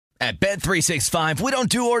At Bet365, we don't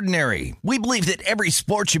do ordinary. We believe that every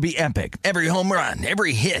sport should be epic. Every home run,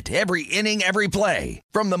 every hit, every inning, every play.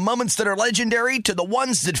 From the moments that are legendary to the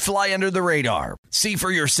ones that fly under the radar. See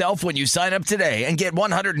for yourself when you sign up today and get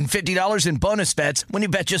 $150 in bonus bets when you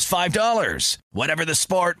bet just $5. Whatever the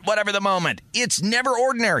sport, whatever the moment, it's never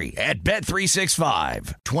ordinary at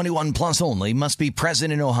Bet365. 21 plus only. Must be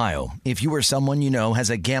present in Ohio. If you or someone you know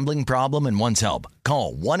has a gambling problem and wants help,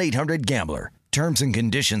 call 1-800-GAMBLER. Terms and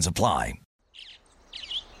conditions apply.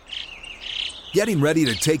 Getting ready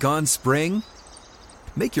to take on spring?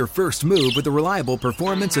 Make your first move with the reliable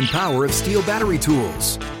performance and power of Steel battery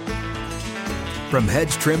tools. From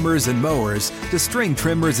hedge trimmers and mowers to string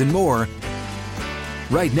trimmers and more,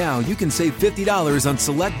 right now you can save $50 on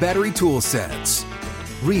select battery tool sets.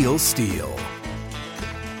 Real Steel.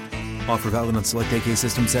 Offer valid on select AK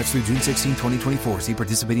system sets through June 16, 2024. See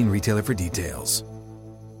participating retailer for details.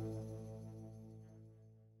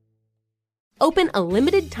 Open a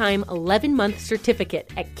limited-time 11-month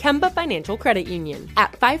certificate at Kemba Financial Credit Union.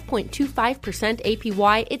 At 5.25%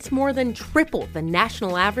 APY, it's more than triple the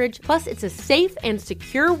national average, plus it's a safe and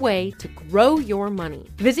secure way to grow your money.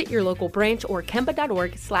 Visit your local branch or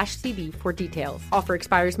kemba.org/cb for details. Offer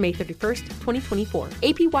expires May 31st, 2024.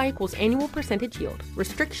 APY equals annual percentage yield.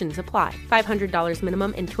 Restrictions apply. $500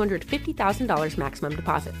 minimum and $250,000 maximum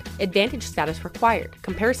deposit. Advantage status required.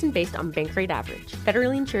 Comparison based on bank rate average.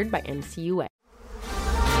 Federally insured by NCUA.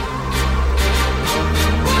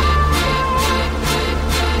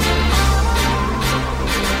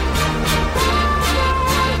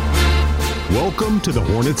 Welcome to the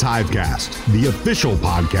Hornets Hivecast, the official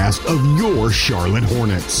podcast of your Charlotte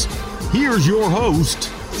Hornets. Here's your host,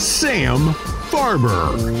 Sam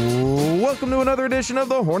Farber. Welcome to another edition of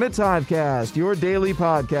the Hornets Hivecast, your daily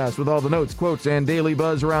podcast with all the notes, quotes, and daily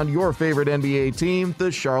buzz around your favorite NBA team,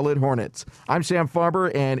 the Charlotte Hornets. I'm Sam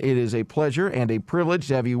Farber, and it is a pleasure and a privilege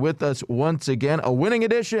to have you with us once again. A winning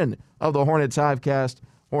edition of the Hornets Hivecast.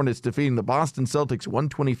 Hornets defeating the Boston Celtics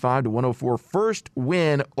 125-104. First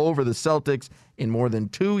win over the Celtics in more than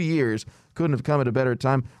 2 years. Couldn't have come at a better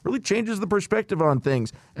time. Really changes the perspective on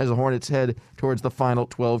things as the Hornets head towards the final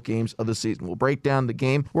 12 games of the season. We'll break down the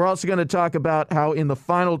game. We're also going to talk about how in the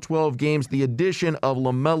final 12 games, the addition of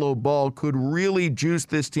LaMelo Ball could really juice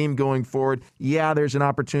this team going forward. Yeah, there's an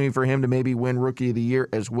opportunity for him to maybe win Rookie of the Year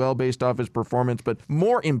as well based off his performance. But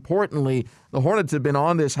more importantly, the Hornets have been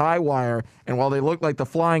on this high wire, and while they looked like the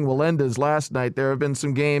Flying Walendas last night, there have been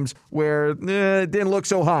some games where it didn't look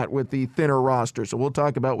so hot with the thinner roster. So we'll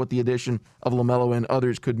talk about what the addition of LaMelo and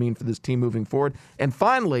others could mean for this team moving forward. And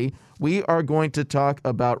finally, we are going to talk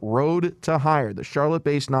about Road to Hire, the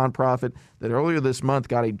Charlotte-based nonprofit that earlier this month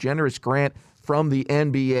got a generous grant from the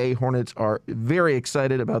NBA. Hornets are very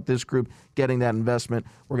excited about this group getting that investment.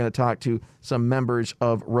 We're going to talk to some members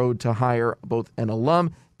of Road to Hire, both an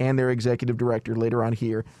alum and their executive director later on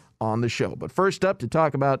here on the show. But first up, to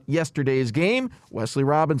talk about yesterday's game, Wesley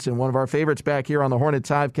Robinson, one of our favorites back here on the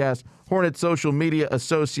Hornets Hivecast, Hornets social media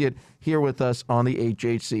associate here with us on the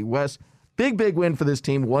HHC. Wes, big win for this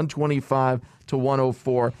team,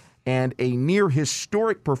 125-104, and a near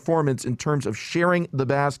historic performance in terms of sharing the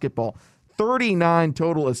basketball. 39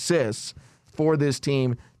 total assists for this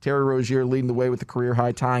team. Terry Rozier leading the way with the career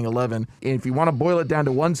high, tying 11. And if you want to boil it down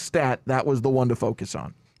to one stat, that was the one to focus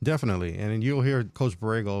on. Definitely. And you'll hear Coach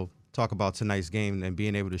Borrego talk about tonight's game and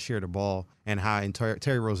being able to share the ball, and how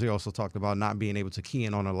Terry Rozier also talked about not being able to key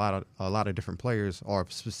in on a lot of different players or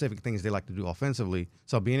specific things they like to do offensively.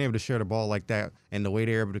 So being able to share the ball like that and the way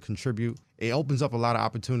they're able to contribute, it opens up a lot of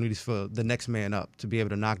opportunities for the next man up to be able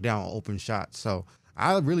to knock down open shots. So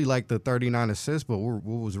I really like the 39 assists, but what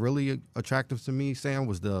was really attractive to me, Sam,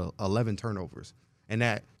 was the 11 turnovers, and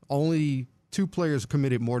that only 2 players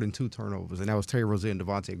committed more than 2 turnovers, and that was Terry Rozier and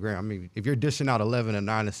Devontae Graham. I mean, if you're dishing out 11 and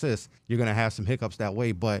 9 assists, you're going to have some hiccups that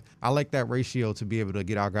way, but I like that ratio to be able to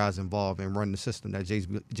get our guys involved and run the system that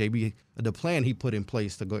JB, the plan he put in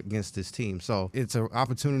place to go against this team. So it's an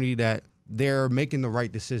opportunity that they're making the right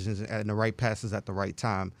decisions and the right passes at the right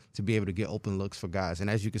time to be able to get open looks for guys. And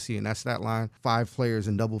as you can see in that stat line, 5 players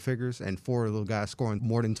in double figures and 4 of those guys scoring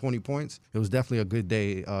more than 20 points. It was definitely a good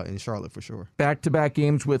day in Charlotte for sure. Back-to-back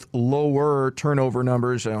games with lower turnover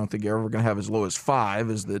numbers. I don't think you're ever going to have as low as 5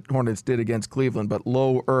 as the Hornets did against Cleveland, but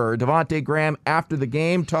lower. Devontae Graham, after the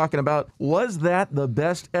game, talking about, was that the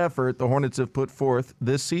best effort the Hornets have put forth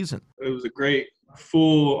this season? It was a great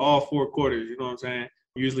full all 4 quarters, you know what I'm saying?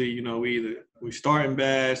 Usually, we starting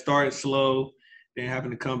bad, starting slow, then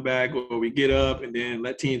having to come back, or we get up and then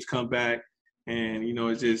let teams come back. And,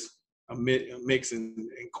 it's just a mix in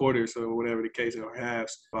quarters or whatever the case, or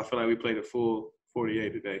halves. I feel like we played a full 48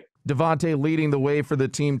 today. Devontae leading the way for the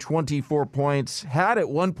team, 24 points. Had at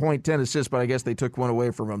one point 10 assists, but I guess they took one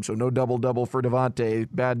away from him. So no double-double for Devontae.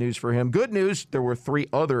 Bad news for him. Good news, there were 3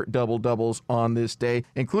 other double-doubles on this day,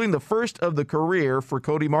 including the first of the career for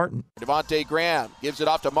Cody Martin. Devontae Graham gives it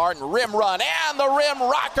off to Martin. Rim run and the rim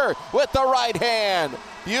rocker with the right hand.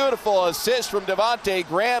 Beautiful assist from Devontae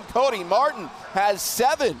Graham. Cody Martin has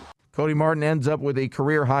 7. Cody Martin ends up with a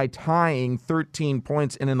career-high tying 13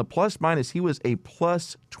 points, and in the plus-minus, he was a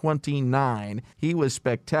plus 29. He was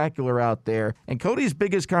spectacular out there. And Cody's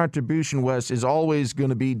biggest contribution, Wes, is always going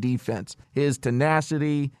to be defense. His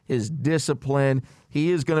tenacity, his discipline.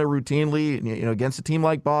 He is going to routinely, against a team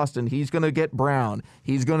like Boston, he's going to get Brown.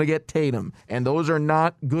 He's going to get Tatum. And those are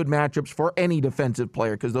not good matchups for any defensive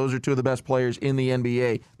player because those are 2 of the best players in the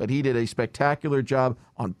NBA. But he did a spectacular job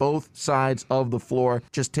on both sides of the floor,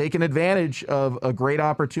 just taking advantage of a great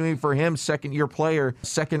opportunity for him, second-year player,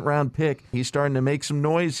 second-round pick. He's starting to make some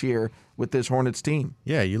noise here with this Hornets team.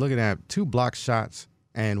 Yeah, you're looking at 2 block shots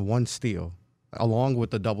and 1 steal, along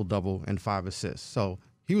with the double-double and 5 assists. So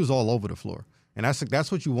he was all over the floor. And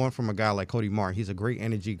that's what you want from a guy like Cody Martin. He's a great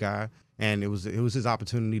energy guy, and it was his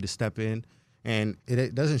opportunity to step in. And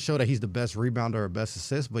it doesn't show that he's the best rebounder or best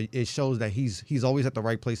assist, but it shows that he's always at the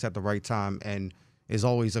right place at the right time and is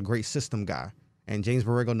always a great system guy. And James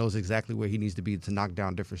Borrego knows exactly where he needs to be to knock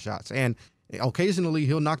down different shots. And occasionally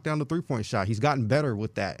he'll knock down the three-point shot. He's gotten better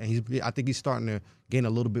with that, and I think he's starting to gain a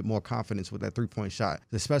little bit more confidence with that three-point shot,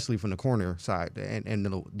 especially from the corner side and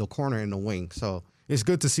the corner and the wing. So it's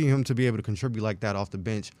good to see him to be able to contribute like that off the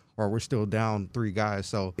bench, or we're still down 3 guys.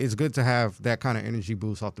 So it's good to have that kind of energy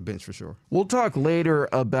boost off the bench for sure. We'll talk later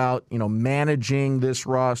about, managing this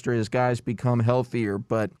roster as guys become healthier.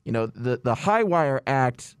 But, the high wire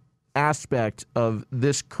aspect of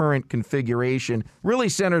this current configuration really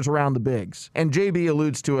centers around the bigs. And JB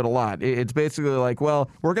alludes to it a lot. It's basically like, well,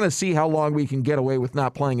 we're going to see how long we can get away with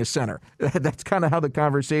not playing a center. That's kind of how the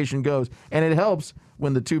conversation goes. And it helps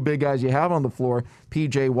when the 2 big guys you have on the floor,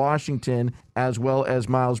 P.J. Washington as well as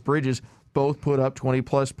Miles Bridges, both put up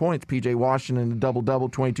 20-plus points. P.J. Washington, a double-double,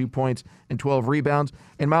 22 points and 12 rebounds.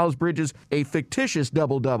 And Miles Bridges, a fictitious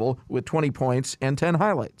double-double with 20 points and 10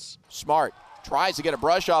 highlights. Smart tries to get a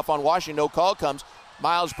brush off on Washington. No call comes.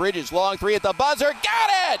 Miles Bridges, long 3 at the buzzer.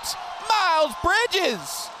 Got it! Miles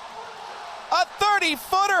Bridges! A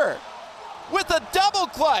 30-footer with a double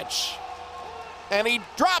clutch. And he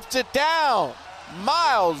drops it down.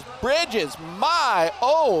 Miles Bridges,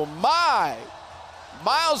 oh my.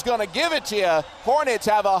 Miles gonna give it to you. Hornets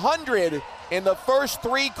have 100 in the first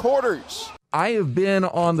 3 quarters. I have been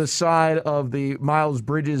on the side of the Miles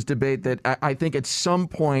Bridges debate that I think at some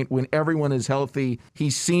point when everyone is healthy, he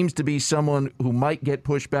seems to be someone who might get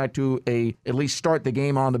pushed back to at least start the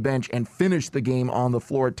game on the bench and finish the game on the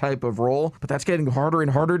floor type of role. But that's getting harder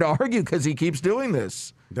and harder to argue because he keeps doing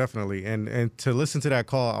this. Definitely. And to listen to that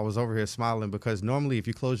call, I was over here smiling because normally if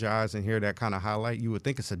you close your eyes and hear that kind of highlight, you would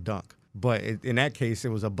think it's a dunk. But in that case, it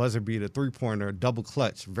was a buzzer beater, 3-pointer, a double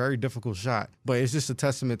clutch, very difficult shot. But it's just a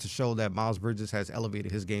testament to show that Miles Bridges has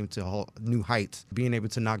elevated his game to new heights, being able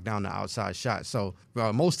to knock down the outside shot. So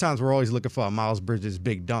most times we're always looking for a Miles Bridges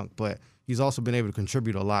big dunk, but he's also been able to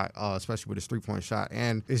contribute a lot, especially with his 3-point shot.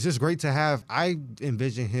 And it's just great to have. I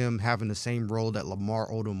envision him having the same role that Lamar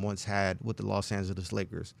Odom once had with the Los Angeles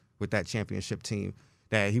Lakers with that championship team,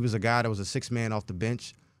 that he was a guy that was a 6-man off the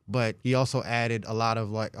bench, but he also added a lot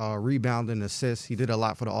of rebounding and assists. He did a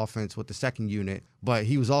lot for the offense with the second unit, but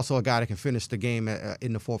he was also a guy that can finish the game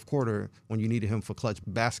in the fourth quarter when you needed him for clutch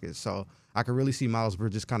baskets. So I could really see Miles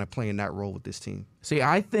Bridges kind of playing that role with this team. See,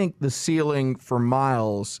 I think the ceiling for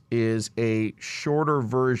Miles is a shorter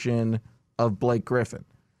version of Blake Griffin.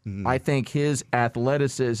 Mm-hmm. I think his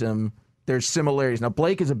athleticism, there's similarities. Now,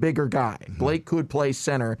 Blake is a bigger guy. Mm-hmm. Blake could play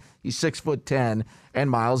center. He's 6'10",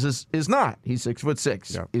 and Miles is not. He's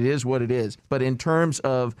 6'6". Yep. It is what it is. But in terms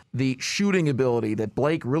of the shooting ability that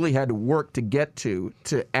Blake really had to work to get to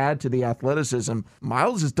add to the athleticism,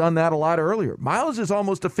 Miles has done that a lot earlier. Miles is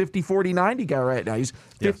almost a 50-40-90 guy right now. He's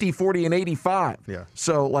 50, 40, and 85. Yeah.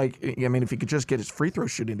 So, if he could just get his free throw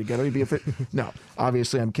shooting together, he'd be a fit. No,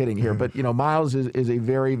 obviously I'm kidding here. But, Miles is a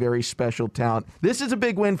very, very special talent. This is a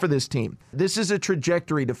big win for this team. This is a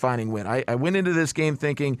trajectory-defining win. I went into this game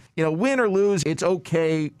thinking, win or lose, it's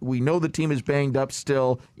okay. We know the team is banged up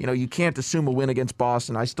still. You can't assume a win against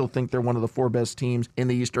Boston. I still think they're one of the 4 best teams in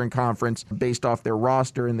the Eastern Conference based off their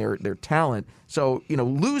roster and their talent. So,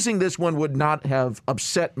 losing this one would not have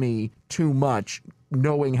upset me too much,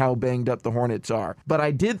 knowing how banged up the Hornets are. But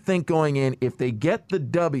I did think going in, if they get the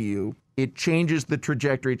W, it changes the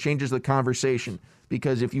trajectory, it changes the conversation.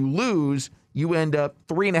 Because if you lose, you end up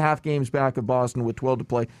 3.5 games back of Boston with 12 to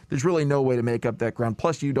play. There's really no way to make up that ground.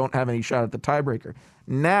 Plus, you don't have any shot at the tiebreaker.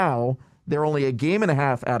 Now, they're only a game and a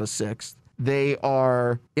half out of 6th. They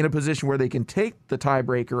are in a position where they can take the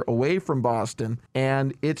tiebreaker away from Boston,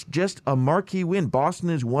 and it's just a marquee win. Boston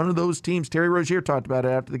is one of those teams. Terry Rozier talked about it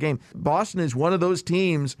after the game. Boston is one of those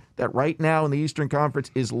teams that right now in the Eastern Conference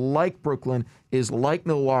is like Brooklyn, is like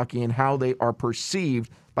Milwaukee, and how they are perceived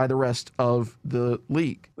by the rest of the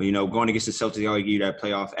league. Well, going against the Celtics, they always give you that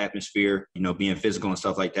playoff atmosphere, being physical and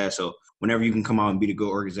stuff like that. So whenever you can come out and beat a good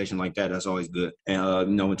organization like that, that's always good.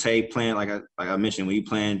 And, when Tay playing, like I mentioned, when he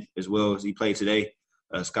playing as well as he played today,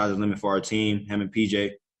 sky's the limit for our team, him and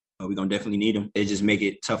PJ. We're going to definitely need him. It just make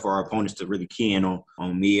it tough for our opponents to really key in on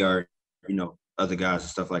me or, other guys and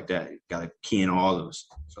stuff like that. Got to key in on all of us.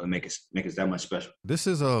 So it make us that much special. This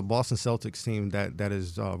is a Boston Celtics team that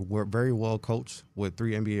is very well coached with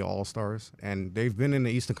 3 NBA All-Stars, and they've been in the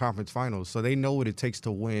Eastern Conference Finals, so they know what it takes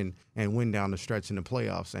to win and win down the stretch in the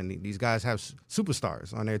playoffs. And these guys have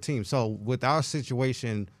superstars on their team. So with our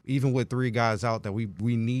situation, even with 3 guys out that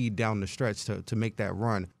we need down the stretch to make that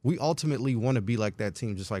run, we ultimately want to be like that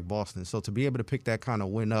team, just like Boston. So to be able to pick that kind of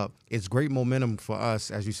win up, it's great momentum for us,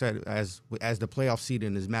 as you said, as the playoff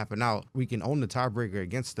seeding is mapping out. We can own the tiebreaker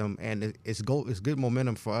against them, and it's good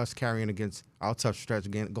momentum for us carrying against our tough stretch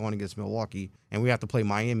again, going against Milwaukee, and we have to play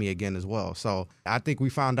Miami again as well. So I think we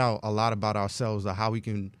found out a lot about ourselves, of how we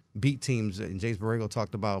can beat teams. And James Borrego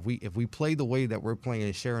talked about if we play the way that we're playing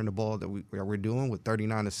and sharing the ball that we're doing with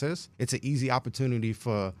 39 assists, it's an easy opportunity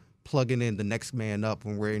for plugging in the next man up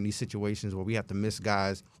when we're in these situations where we have to miss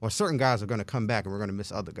guys, or certain guys are going to come back and we're going to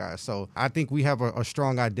miss other guys. So I think we have a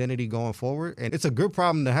strong identity going forward, and it's a good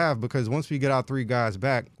problem to have, because once we get our 3 guys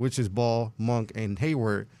back, which is Ball, Monk, and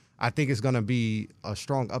Hayward, I think it's going to be a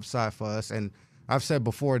strong upside for us. And I've said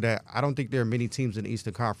before that I don't think there are many teams in the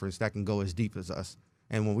Eastern Conference that can go as deep as us.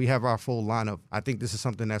 And when we have our full lineup, I think this is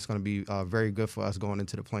something that's going to be very good for us going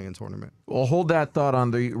into the play-in tournament. Well, hold that thought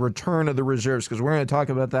on the return of the reserves, because we're going to talk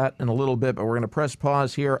about that in a little bit, but we're going to press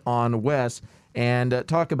pause here on Wes and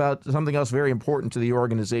talk about something else very important to the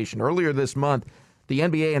organization. Earlier this month, the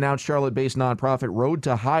NBA announced Charlotte-based nonprofit Road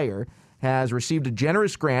to Hire has received a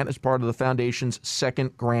generous grant as part of the foundation's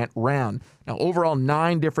second grant round. Now, overall,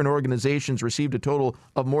 9 different organizations received a total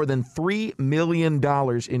of more than $3 million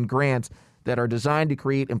in grants that are designed to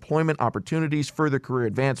create employment opportunities, further career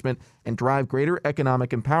advancement, and drive greater economic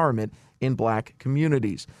empowerment in Black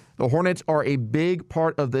communities. The Hornets are a big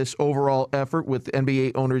part of this overall effort, with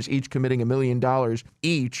NBA owners each committing $1 million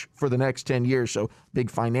each for the next 10 years, so big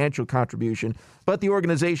financial contribution. But the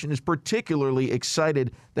organization is particularly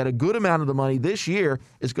excited that a good amount of the money this year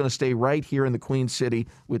is going to stay right here in the Queen City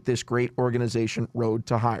with this great organization, Road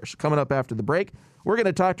to Hire. So coming up after the break, we're going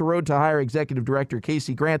to talk to Road to Hire Executive Director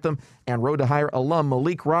Casey Grantham and Road to Hire alum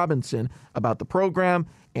Malik Robinson about the program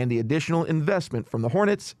and the additional investment from the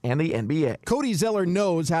Hornets and the NBA. Cody Zeller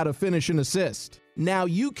knows how to finish an assist. Now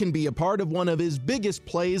you can be a part of one of his biggest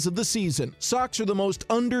plays of the season. Socks are the most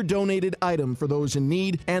under-donated item for those in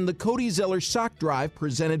need, and the Cody Zeller Sock Drive,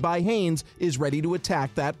 presented by Hanes, is ready to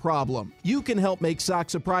attack that problem. You can help make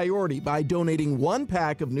socks a priority by donating 1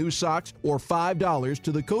 pack of new socks or $5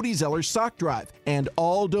 to the Cody Zeller Sock Drive, and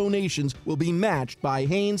all donations will be matched by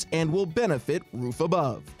Hanes and will benefit Roof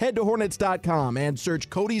Above. Head to Hornets.com and search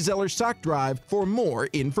Cody Zeller Sock Drive for more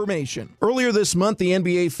information. Earlier this month, the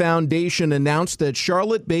NBA Foundation announced that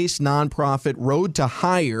Charlotte-based nonprofit Road to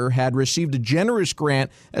Hire had received a generous grant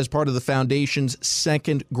as part of the foundation's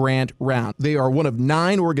second grant round. They are one of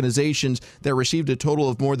 9 organizations that received a total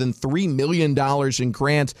of more than $3 million in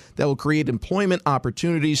grants that will create employment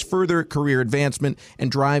opportunities, further career advancement,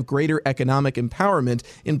 and drive greater economic empowerment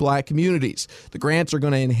in Black communities. The grants are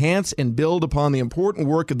going to enhance and build upon the important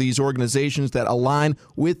work of these organizations that align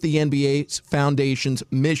with the NBA's foundation's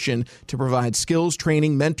mission to provide skills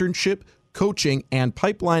training, mentorship, coaching, and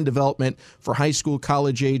pipeline development for high school,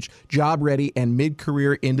 college-age, job-ready, and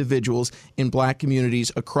mid-career individuals in Black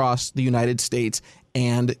communities across the United States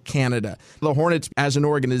and Canada. The Hornets, as an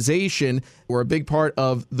organization, were a big part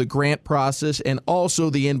of the grant process, and also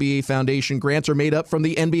the NBA Foundation grants are made up from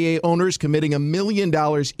the NBA owners committing $1 million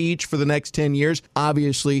each for the next 10 years.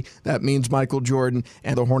 Obviously, that means Michael Jordan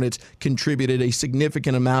and the Hornets contributed a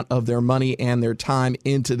significant amount of their money and their time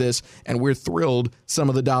into this, and we're thrilled some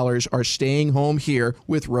of the dollars are staying home here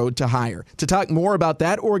with Road to Hire. To talk more about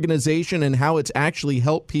that organization and how it's actually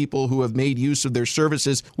helped people who have made use of their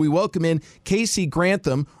services, we welcome in Casey Grantham,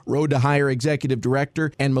 Grantham, Road to Hire Executive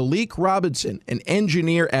Director, and Malik Robinson, an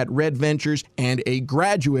engineer at Red Ventures and a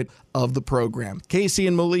graduate of the program. Casey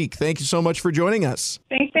and Malik, thank you so much for joining us.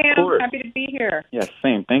 Thanks, Sam. Happy to be here. Yes,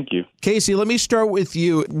 same. Thank you. Casey, let me start with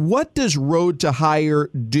you. What does Road to Hire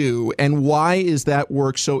do, and why is that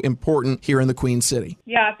work so important here in the Queen City?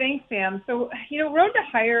 Yeah, thanks, Sam. So, Road to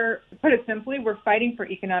Hire, to put it simply, we're fighting for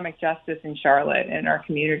economic justice in Charlotte and our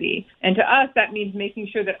community. And to us, that means making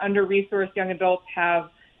sure that under-resourced young adults have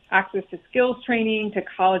access to skills training, to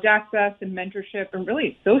college access and mentorship, and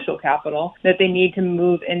really social capital that they need to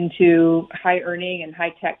move into high-earning and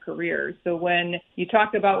high-tech careers. So when you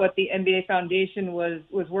talk about what the NBA Foundation was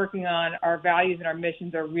working on, our values and our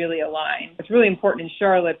missions are really aligned. It's really important in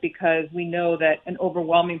Charlotte because we know that an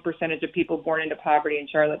overwhelming percentage of people born into poverty in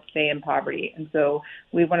Charlotte stay in poverty. And so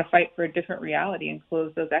we want to fight for a different reality and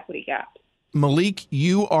close those equity gaps. Malik,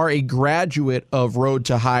 you are a graduate of Road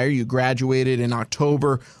to Hire. You graduated in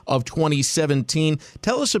October of 2017.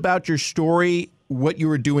 Tell us about your story, what you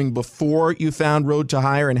were doing before you found Road to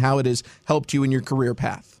Hire, and how it has helped you in your career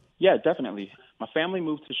path. Yeah, definitely. My family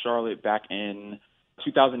moved to Charlotte back in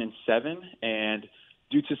 2007, and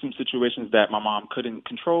due to some situations that my mom couldn't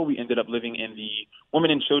control, we ended up living in the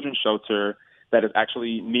Women and Children's Shelter that is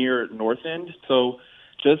actually near North End. So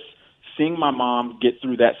just seeing my mom get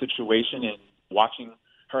through that situation and watching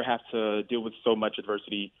her have to deal with so much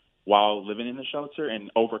adversity while living in the shelter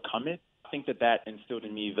and overcome it, I think that instilled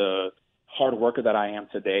in me the hard worker that I am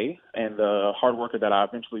today and the hard worker that I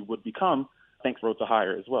eventually would become, thanks Road to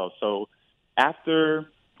Hire as well. So after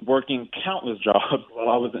working countless jobs while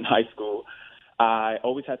I was in high school, I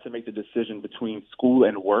always had to make the decision between school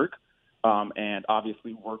and work. And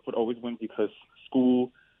obviously work would always win because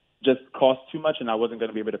school just cost too much and I wasn't going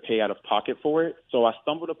to be able to pay out of pocket for it. So I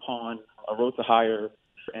stumbled upon a Road to Hire,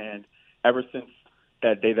 and ever since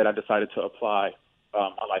that day that I decided to apply,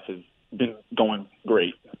 my life has been going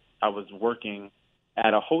great. I was working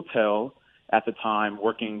at a hotel at the time,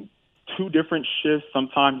 working 2 different shifts,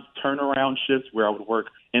 sometimes turnaround shifts where I would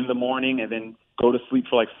work in the morning and then go to sleep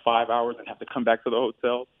for like 5 hours and have to come back to the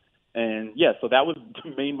hotel. And yeah, so that was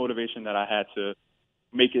the main motivation that I had to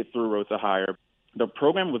make it through Road to Hire. The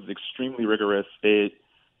program was extremely rigorous. It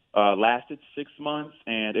lasted 6 months,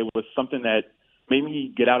 and it was something that made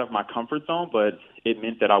me get out of my comfort zone, but it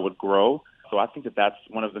meant that I would grow. So I think that that's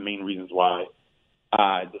one of the main reasons why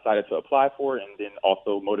I decided to apply for it and then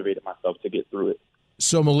also motivated myself to get through it.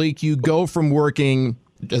 So, Malik, you go from working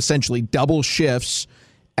essentially double shifts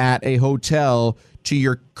at a hotel to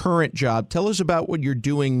your current job. Tell us about what you're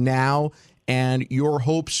doing now and your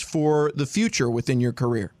hopes for the future within your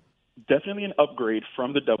career. Definitely an upgrade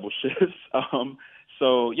from the double shifts.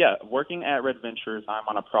 So, yeah, working at Red Ventures, I'm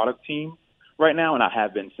on a product team right now, and I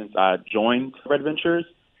have been since I joined Red Ventures.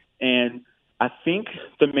 And I think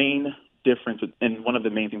the main difference and one of the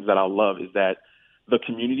main things that I love is that the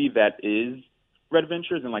community that is Red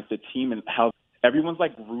Ventures and, like, the team and how everyone's,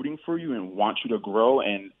 like, rooting for you and wants you to grow.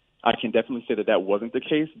 And I can definitely say that wasn't the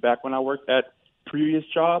case back when I worked at previous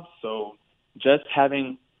jobs. So just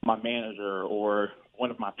having my manager or one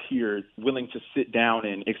of my peers willing to sit down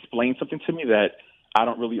and explain something to me that I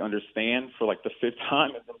don't really understand for like the 5th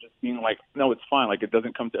time, and them just being like, no, it's fine. Like, it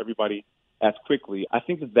doesn't come to everybody as quickly. I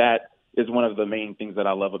think that is one of the main things that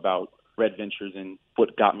I love about Red Ventures and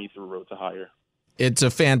what got me through Road to Hire. It's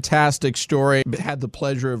a fantastic story. I had the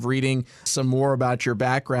pleasure of reading some more about your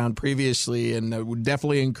background previously, and I would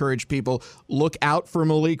definitely encourage people, look out for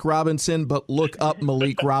Malik Robinson, but look up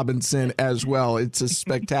Malik Robinson as well. It's a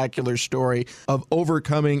spectacular story of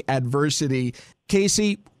overcoming adversity.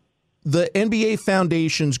 Casey, the NBA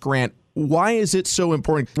Foundation's grant, why is it so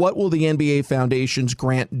important? What will the NBA Foundation's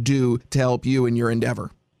grant do to help you in your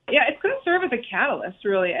endeavor? Yeah, it's going to serve as a catalyst,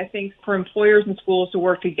 really, I think, for employers and schools to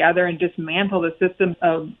work together and dismantle the system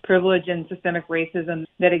of privilege and systemic racism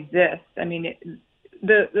that exists. I mean,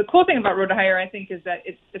 the cool thing about Road to Hire, I think, is that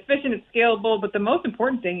it's efficient, it's scalable, but the most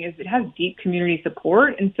important thing is it has deep community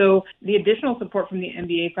support. And so the additional support from the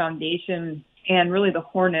NBA Foundation and really the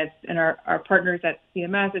Hornets and our partners at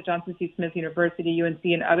CMS, at Johnson C. Smith University, UNC,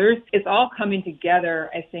 and others, it's all coming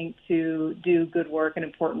together, I think, to do good work and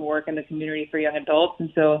important work in the community for young adults.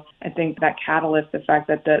 And so I think that catalyst, the fact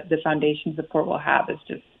that the foundation support will have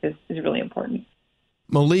is really important.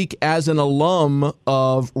 Malik, as an alum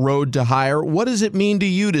of Road to Hire, what does it mean to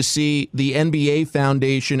you to see the NBA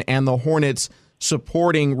Foundation and the Hornets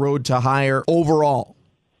supporting Road to Hire overall?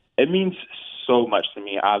 It means so much to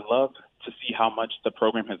me. I love to see how much the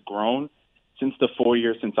program has grown since the 4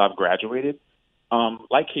 years since I've graduated.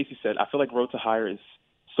 Like Casey said, I feel like Road to Hire is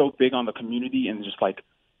so big on the community and just like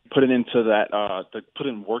putting into that,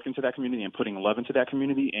 putting work into that community and putting love into that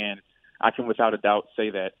community. And I can without a doubt say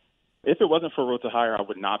that if it wasn't for Road to Hire, I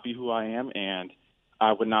would not be who I am, and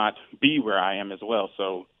I would not be where I am as well.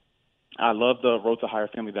 So I love the Road to Hire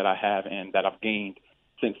family that I have and that I've gained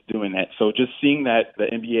since doing that. So just seeing that the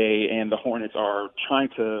NBA and the Hornets are trying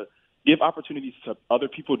to give opportunities to other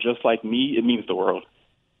people just like me, it means the world.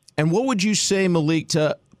 And what would you say, Malik,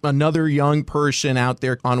 to another young person out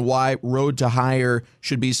there on why Road to Hire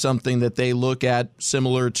should be something that they look at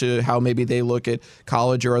similar to how maybe they look at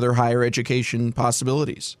college or other higher education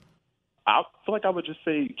possibilities? I feel like I would just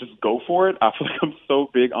say just go for it. I feel like I'm so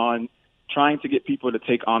big on trying to get people to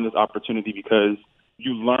take on this opportunity because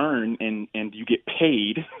you learn and you get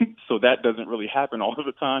paid, so that doesn't really happen all of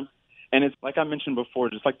the time. And it's like I mentioned before,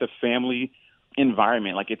 just like the family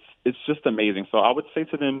environment, like it's just amazing. So I would say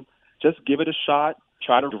to them, just give it a shot.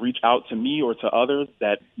 Try to reach out to me or to others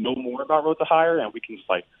that know more about Road to Hire, and we can just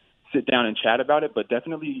like sit down and chat about it. But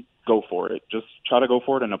definitely go for it. Just try to go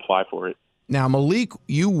for it and apply for it. Now, Malik,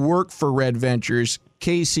 you work for Red Ventures.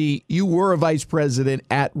 Casey, you were a vice president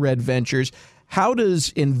at Red Ventures. How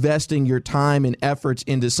does investing your time and efforts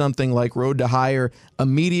into something like Road to Hire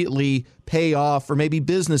immediately pay off for maybe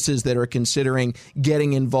businesses that are considering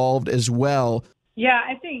getting involved as well? Yeah,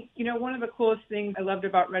 I think, one of the coolest things I loved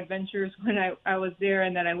about Red Ventures when I was there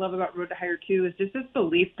and that I love about Road to Hire too is just this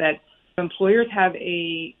belief that employers have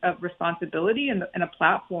a responsibility and a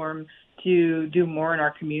platform to do more in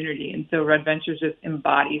our community. And so Red Ventures just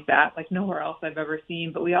embodies that like nowhere else I've ever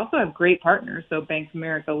seen. But we also have great partners. So Bank of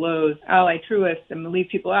America, Lowe's, Ally, Truist, and leave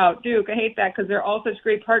people out. Duke, I hate that because they're all such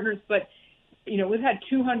great partners. But, we've had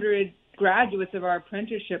 200 graduates of our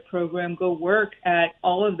apprenticeship program go work at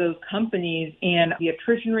all of those companies, and the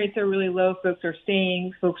attrition rates are really low. Folks are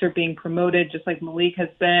staying, folks are being promoted, just like Malik has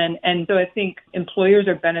been. And so I think employers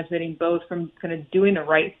are benefiting both from kind of doing the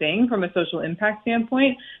right thing from a social impact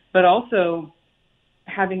standpoint, but also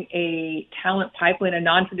having a talent pipeline, a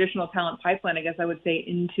non-traditional talent pipeline, I guess I would say,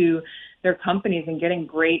 into their companies and getting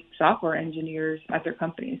great software engineers at their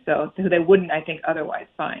companies. So they wouldn't, I think, otherwise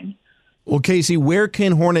find. Well, Casey, where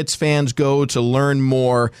can Hornets fans go to learn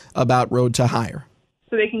more about Road to Hire?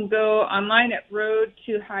 So they can go online at Road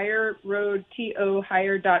to Hire,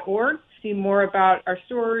 roadtohire.org, see more about our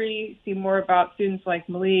story, see more about students like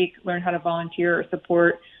Malik, learn how to volunteer or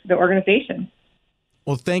support the organization.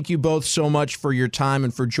 Well, thank you both so much for your time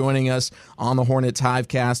and for joining us on the Hornets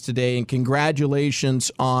Hivecast today. And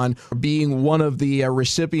congratulations on being one of the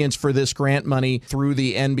recipients for this grant money through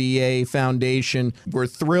the NBA Foundation. We're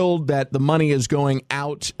thrilled that the money is going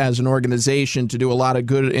out as an organization to do a lot of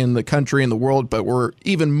good in the country and the world, but we're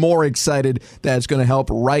even more excited that it's going to help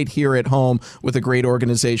right here at home with a great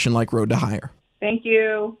organization like Road to Hire. Thank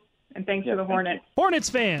you. And thanks to the Hornets. Hornets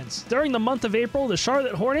fans, during the month of April, the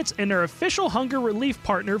Charlotte Hornets and their official hunger relief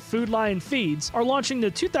partner, Food Lion Feeds, are launching the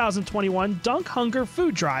 2021 Dunk Hunger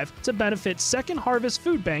Food Drive to benefit Second Harvest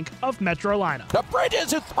Food Bank of Metrolina. The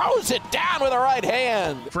Bridges, who throws it down with a right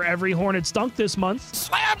hand. For every Hornets dunk this month,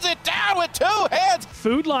 slams it down with two hands.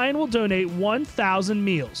 Food Lion will donate 1,000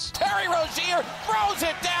 meals. Terry Rozier throws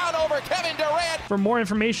it down over Kevin Durant. For more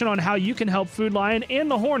information on how you can help Food Lion and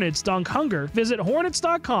the Hornets dunk hunger, visit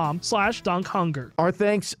hornets.com/dunkhunger. Our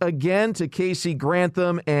thanks again to Casey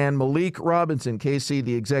Grantham and Malik Robinson. Casey,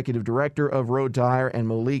 the executive director of Road to Hire, and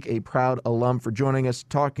Malik, a proud alum, for joining us,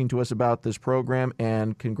 talking to us about this program,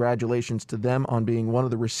 and congratulations to them on being one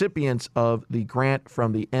of the recipients of the grant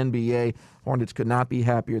from the NBA. Hornets could not be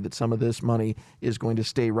happier that some of this money is going to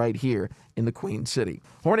stay right here in the Queen City.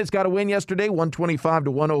 Hornets got a win yesterday,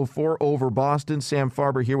 125-104 over Boston. Sam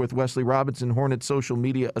Farber here with Wesley Robinson, Hornets social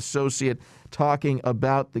media associate, talking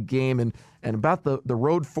about the game and about the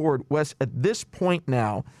road forward. Wes, at this point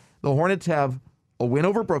now, the Hornets have a win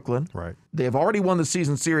over Brooklyn. Right. They have already won the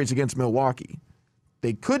season series against Milwaukee.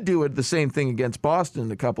 They could do it the same thing against Boston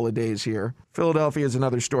in a couple of days here. Philadelphia is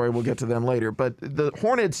another story. We'll get to them later. But the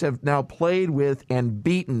Hornets have now played with and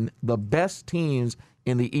beaten the best teams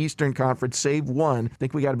in the Eastern Conference, save one. I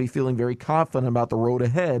think we got to be feeling very confident about the road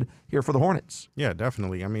ahead here for the Hornets. Yeah,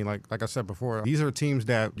 definitely. I mean, like I said before, these are teams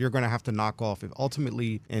that you're going to have to knock off. If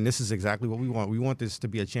ultimately, and this is exactly what we want. We want this to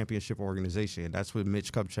be a championship organization. That's what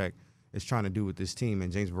Mitch Kupchak is trying to do with this team,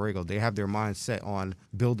 and James Borrego. They have their mind set on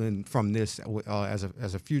building from this as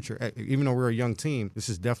a future. Even though we're a young team, this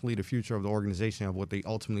is definitely the future of the organization, of what they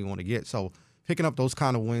ultimately want to get. So picking up those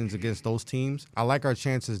kind of wins against those teams, I like our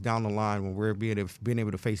chances down the line when we're being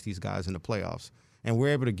able to face these guys in the playoffs. And we're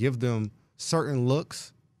able to give them certain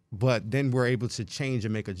looks, but then we're able to change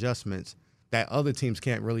and make adjustments that other teams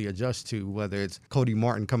can't really adjust to, whether it's Cody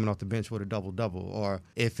Martin coming off the bench with a double-double, or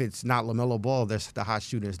if it's not LaMelo Ball that's the hot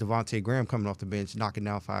shooter, it's Devontae Graham coming off the bench knocking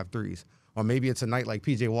down 5 threes. Or maybe it's a night like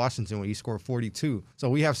P.J. Washington when he scored 42. So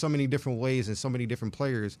we have so many different ways and so many different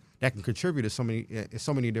players that can contribute in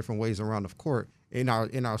so many different ways around the court in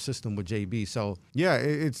our system with JB. So yeah,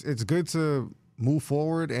 it's good to move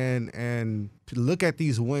forward and look at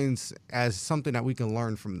these wins as something that we can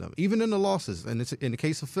learn from them, even in the losses. And it's, in the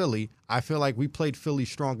case of Philly, I feel like we played Philly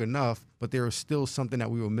strong enough, but there was still something that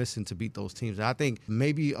we were missing to beat those teams. And I think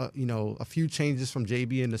maybe a few changes from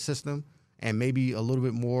JB in the system, and maybe a little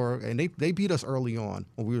bit more. And they beat us early on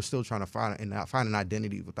when we were still trying to find an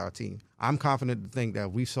identity with our team. I'm confident to think that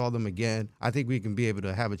if we saw them again, I think we can be able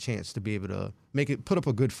to have a chance to be able to put up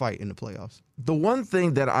a good fight in the playoffs. The one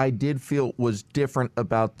thing that I did feel was different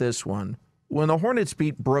about this one, when the Hornets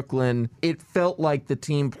beat Brooklyn, it felt like the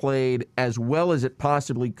team played as well as it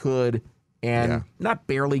possibly could and not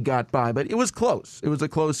barely got by, but it was close. It was a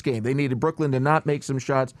close game. They needed Brooklyn to not make some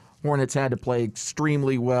shots. Hornets had to play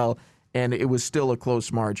extremely well, and it was still a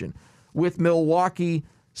close margin. With Milwaukee,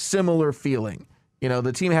 similar feeling.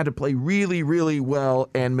 The team had to play really, really well,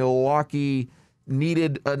 and Milwaukee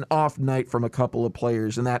needed an off night from a couple of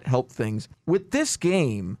players, and that helped things. With this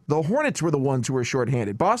game, the Hornets were the ones who were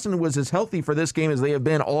shorthanded. Boston was as healthy for this game as they have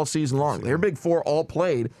been all season long. Their Big Four all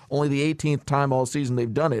played, only the 18th time all season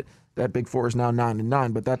they've done it. That Big Four is now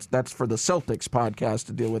 9-9, but that's for the Celtics podcast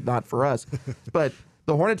to deal with, not for us. But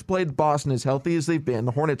the Hornets played Boston as healthy as they've been.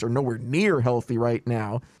 The Hornets are nowhere near healthy right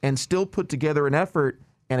now and still put together an effort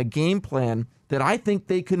and a game plan that I think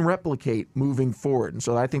they can replicate moving forward. And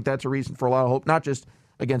so I think that's a reason for a lot of hope, not just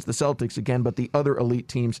against the Celtics again, but the other elite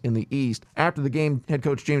teams in the East. After the game, head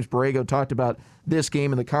coach James Borrego talked about this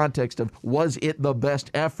game in the context of, was it the best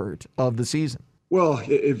effort of the season? Well,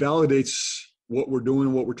 it validates what we're doing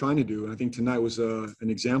and what we're trying to do. And I think tonight was an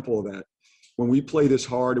example of that. When we play this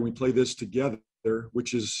hard and we play this together,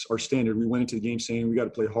 which is our standard. We went into the game saying we got to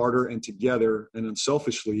play harder and together and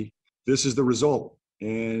unselfishly. This is the result.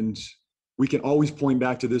 And we can always point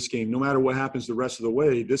back to this game. No matter what happens the rest of the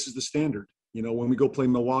way, this is the standard. When we go play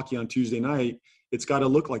Milwaukee on Tuesday night, it's got to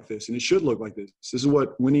look like this, and it should look like this. This is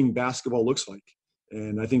what winning basketball looks like.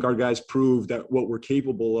 And I think our guys proved that what we're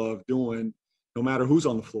capable of doing, no matter who's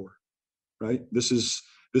on the floor, right? This is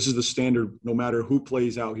the standard, no matter who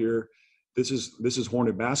plays out here. This is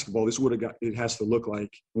Hornet basketball. This is what it has to look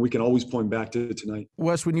like. And we can always point back to it tonight.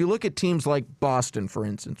 Wes, when you look at teams like Boston, for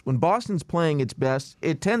instance, when Boston's playing its best,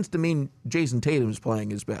 it tends to mean Jason Tatum's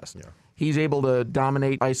playing his best. Yeah. He's able to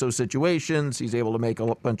dominate ISO situations. He's able to make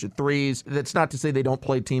a bunch of threes. That's not to say they don't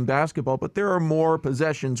play team basketball, but there are more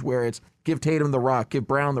possessions where it's give Tatum the rock, give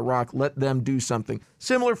Brown the rock, let them do something.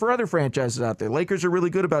 Similar for other franchises out there. Lakers are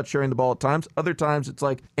really good about sharing the ball at times. Other times it's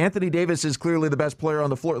like Anthony Davis is clearly the best player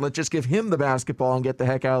on the floor. Let's just give him the basketball and get the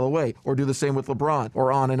heck out of the way. Or do the same with LeBron,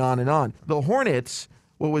 or on and on and on. The Hornets,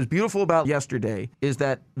 what was beautiful about yesterday is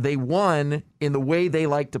that they won in the way they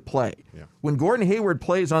like to play. Yeah. When Gordon Hayward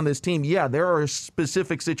plays on this team, there are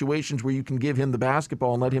specific situations where you can give him the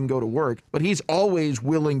basketball and let him go to work, but he's always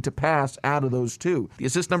willing to pass out of those two. The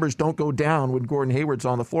assist numbers don't go down when Gordon Hayward's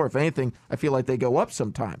on the floor. If anything, I feel like they go up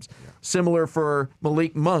sometimes. Yeah. Similar for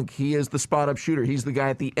Malik Monk. He is the spot-up shooter. He's the guy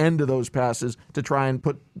at the end of those passes to try and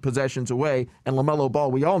put possessions away. And LaMelo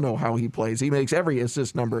Ball, we all know how he plays. He makes every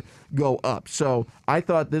assist number go up. So I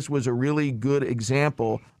thought this was a really good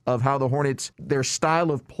example of how the Hornets, their style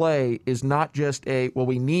of play is not just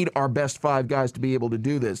we need our best 5 guys to be able to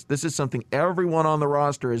do this. This is something everyone on the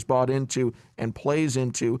roster is bought into and plays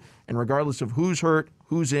into, and regardless of who's hurt,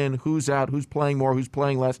 who's in, who's out, who's playing more, who's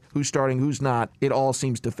playing less, who's starting, who's not, it all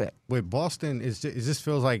seems to fit. With Boston, it just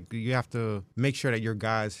feels like you have to make sure that your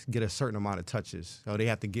guys get a certain amount of touches. So they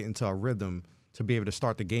have to get into a rhythm to be able to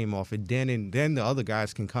start the game off, and then the other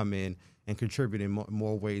guys can come in and contribute in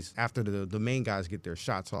more ways after the main guys get their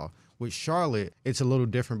shots off. With Charlotte, it's a little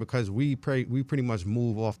different because we pretty much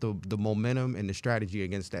move off the momentum and the strategy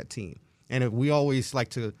against that team. And we always like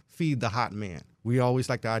to feed the hot man. We always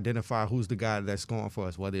like to identify who's the guy that's going for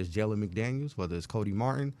us, whether it's Jalen McDaniels, whether it's Cody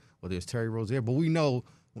Martin, whether it's Terry Rozier. But we know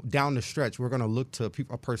down the stretch we're going to look to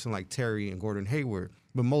a person like Terry and Gordon Hayward.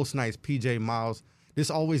 But most nights, PJ, Miles,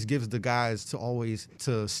 this always gives the guys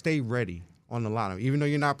to stay ready on the lineup. Even though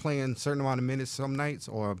you're not playing a certain amount of minutes some nights,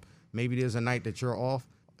 or maybe there's a night that you're off,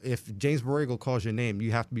 if James Borrego calls your name,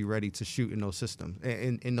 you have to be ready to shoot in those systems,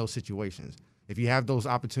 in those situations. If you have those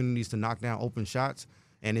opportunities to knock down open shots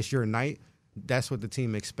and it's your night, that's what the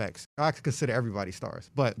team expects. I consider everybody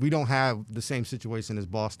stars, but we don't have the same situation as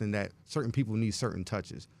Boston that certain people need certain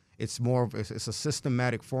touches. It's it's a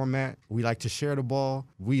systematic format. We like to share the ball.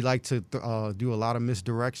 We like to do a lot of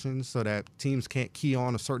misdirections so that teams can't key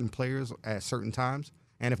on certain players at certain times.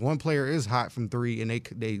 And if one player is hot from three and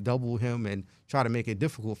they double him and try to make it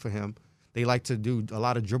difficult for him, they like to do a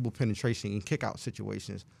lot of dribble penetration and kick out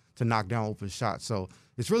situations to knock down open shots. So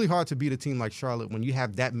it's really hard to beat a team like Charlotte when you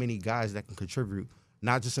have that many guys that can contribute,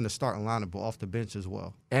 not just in the starting lineup, but off the bench as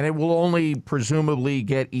well. And it will only presumably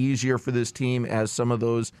get easier for this team as some of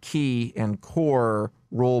those key and core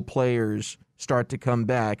role players start to come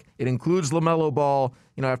back. It includes LaMelo Ball.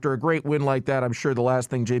 You know, after a great win like that, I'm sure the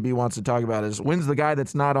last thing JB wants to talk about is when's the guy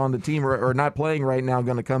that's not on the team or not playing right now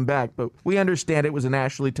going to come back? But we understand it was a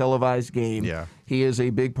nationally televised game. Yeah. He is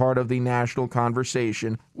a big part of the national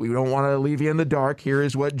conversation. We don't want to leave you in the dark. Here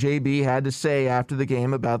is what JB had to say after the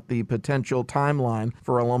game about the potential timeline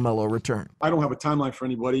for a LaMelo return. I don't have a timeline for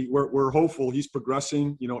anybody. We're hopeful. He's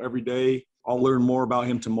progressing, every day. I'll learn more about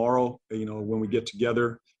him tomorrow, when we get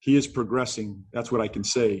together. He is progressing. That's what I can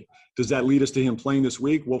say. Does that lead us to him playing this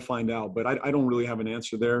week? We'll find out. But I don't really have an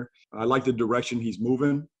answer there. I like the direction he's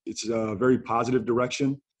moving. It's a very positive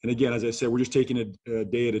direction. And again, as I said, we're just taking it a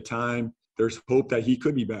day at a time. There's hope that he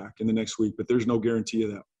could be back in the next week, but there's no guarantee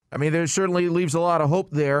of that. I mean, there certainly leaves a lot of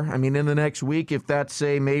hope there. I mean, in the next week, if that's,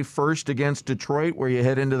 say, May 1st against Detroit, where you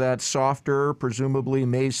head into that softer, presumably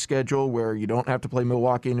May schedule, where you don't have to play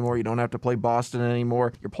Milwaukee anymore, you don't have to play Boston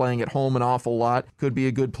anymore, you're playing at home an awful lot, could be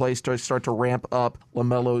a good place to start to ramp up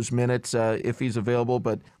LaMelo's minutes if he's available.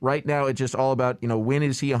 But right now, it's just all about, when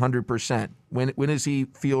is he 100%? When does he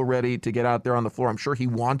feel ready to get out there on the floor? I'm sure he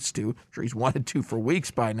wants to. I'm sure he's wanted to for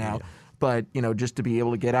weeks by now. Yeah. But, just to be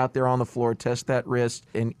able to get out there on the floor, test that wrist,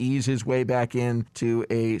 and ease his way back into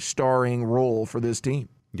a starring role for this team.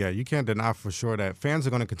 Yeah, you can't deny for sure that fans are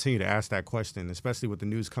going to continue to ask that question, especially with the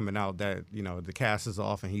news coming out that, the cast is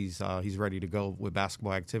off and he's ready to go with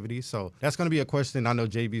basketball activities. So that's going to be a question. I know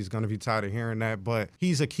JB is going to be tired of hearing that, but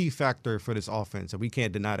he's a key factor for this offense, and we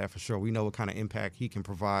can't deny that for sure. We know what kind of impact he can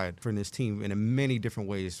provide for this team in many different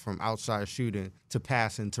ways, from outside shooting to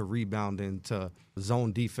passing to rebounding to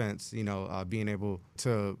zone defense, being able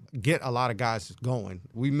to get a lot of guys going.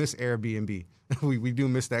 We miss Airbnb. we do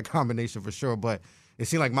miss that combination for sure, but it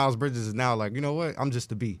seems like Miles Bridges is now like, you know what, I'm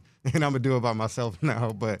just a B, and I'm going to do it by myself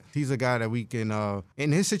now. But he's a guy that we can,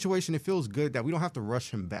 in his situation, it feels good that we don't have to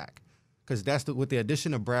rush him back, because with the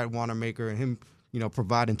addition of Brad Wanamaker and him,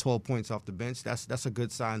 providing 12 points off the bench, that's a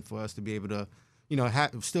good sign for us to be able to,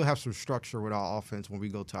 still have some structure with our offense when we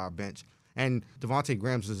go to our bench. And Devontae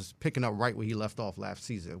Graham is picking up right where he left off last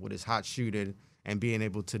season with his hot shooting and being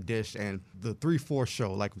able to dish, and the 3-4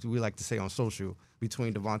 show, like we like to say on social,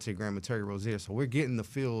 between Devontae Graham and Terry Rozier. So we're getting the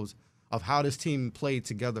feels of how this team played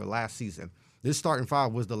together last season. This starting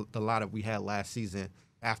five was the lineup we had last season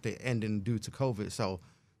after ending due to COVID. So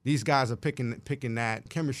these guys are picking that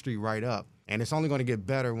chemistry right up, and it's only going to get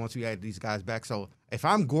better once we add these guys back. So if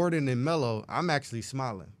I'm Gordon and Melo, I'm actually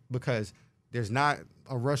smiling, because there's not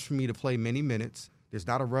a rush for me to play many minutes. There's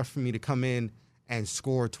not a rush for me to come in and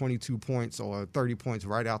score 22 points or 30 points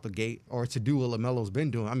right out the gate, or to do what LaMelo's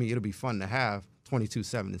been doing. I mean, it'll be fun to have 22,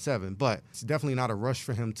 7, and 7, but it's definitely not a rush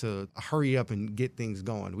for him to hurry up and get things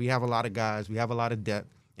going. We have a lot of guys. We have a lot of depth,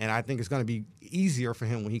 and I think it's going to be easier for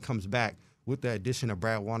him when he comes back with the addition of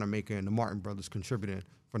Brad Wanamaker and the Martin brothers contributing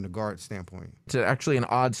from the guard standpoint. It's actually an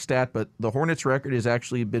odd stat, but the Hornets' record has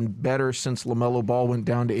actually been better since LaMelo Ball went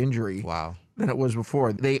down to injury. Wow. Than it was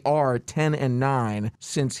before. They are 10-9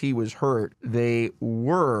 since he was hurt. They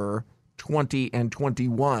were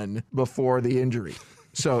 20-21 before the injury.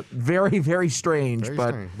 So very, very strange.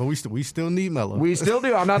 But we still need Melo. We still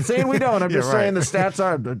do. I'm not saying we don't. I'm just saying the stats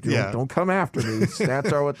are. Don't come after me.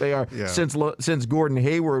 Stats are what they are. Yeah. Since Gordon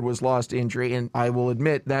Hayward was lost to injury, and I will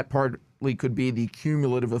admit that partly could be the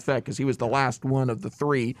cumulative effect, because he was the last one of the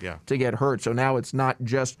three to get hurt. So now it's not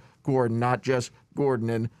just Gordon, not just Gordon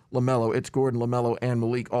and LaMelo. It's Gordon, LaMelo, and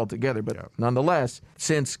Malik all together. But nonetheless,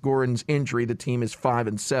 since Gordon's injury, the team is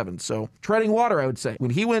 5-7. So treading water, I would say.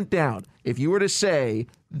 When he went down, if you were to say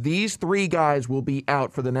these three guys will be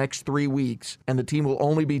out for the next 3 weeks and the team will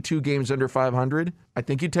only be 2 games under 500, I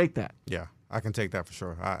think you'd take that. Yeah, I can take that for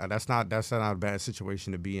sure. That's not a bad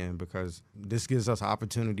situation to be in, because this gives us an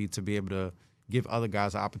opportunity to be able to give other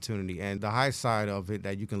guys an opportunity. And the high side of it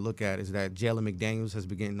that you can look at is that Jalen McDaniels has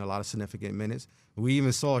been getting a lot of significant minutes. We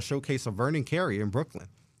even saw a showcase of Vernon Carey in Brooklyn,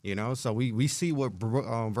 so we see what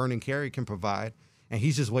Vernon Carey can provide, and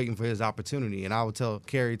he's just waiting for his opportunity. And I would tell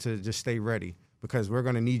Carey to just stay ready, because we're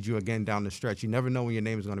going to need you again down the stretch. You never know when your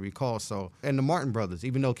name is going to be called. So, and the Martin brothers,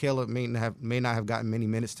 even though Caleb may not have gotten many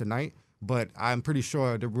minutes tonight, but I'm pretty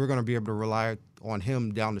sure that we're going to be able to rely on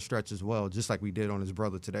him down the stretch as well, just like we did on his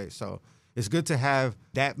brother today. So it's good to have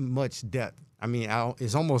that much depth. I mean,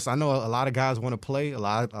 it's almost, I know a lot of guys want to play, a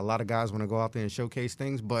lot of guys want to go out there and showcase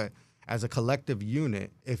things, but as a collective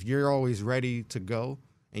unit, if you're always ready to go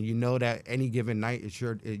and you know that any given night it's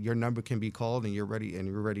your number can be called and you're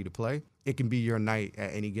ready to play, it can be your night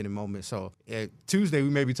at any given moment. So Tuesday we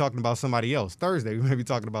may be talking about somebody else. Thursday we may be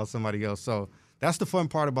talking about somebody else. So that's the fun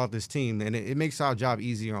part about this team, and it makes our job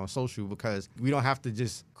easier on social because we don't have to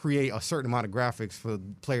just create a certain amount of graphics for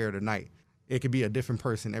the player of the night. It could be a different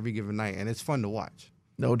person every given night, and it's fun to watch.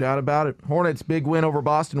 No doubt about it. Hornets' big win over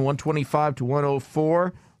Boston,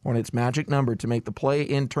 125-104. Hornets' magic number to make the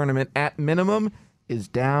play-in tournament at minimum is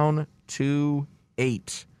down to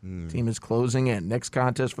 8. Team is closing in. Next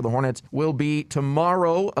contest for the Hornets will be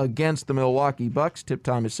tomorrow against the Milwaukee Bucks. Tip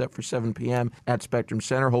time is set for 7 p.m. at Spectrum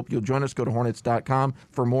Center. Hope you'll join us. Go to Hornets.com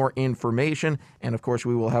for more information. And, of course,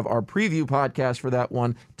 we will have our preview podcast for that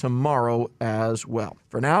one tomorrow as well.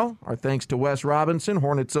 For now, our thanks to Wes Robinson,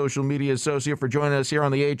 Hornets social media associate, for joining us here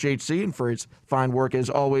on the HHC and for his fine work, as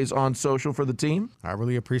always, on social for the team. I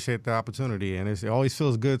really appreciate the opportunity, and it always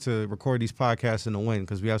feels good to record these podcasts in the win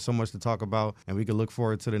because we have so much to talk about, and we can look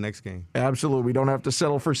forward to the next game. Absolutely. We don't have to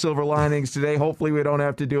settle for silver linings today. Hopefully we don't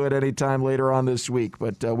have to do it anytime later on this week.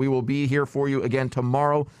 But we will be here for you again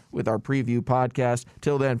tomorrow with our preview podcast.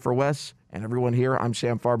 Till then, for Wes and everyone here, I'm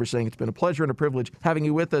Sam Farber saying it's been a pleasure and a privilege having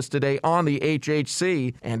you with us today on the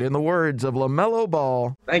HHC. And in the words of LaMelo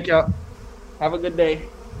Ball, thank y'all. Have a good day.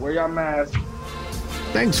 Wear your mask.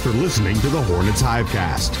 Thanks for listening to the Hornets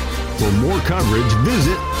Hivecast. For more coverage,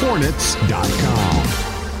 visit Hornets.com.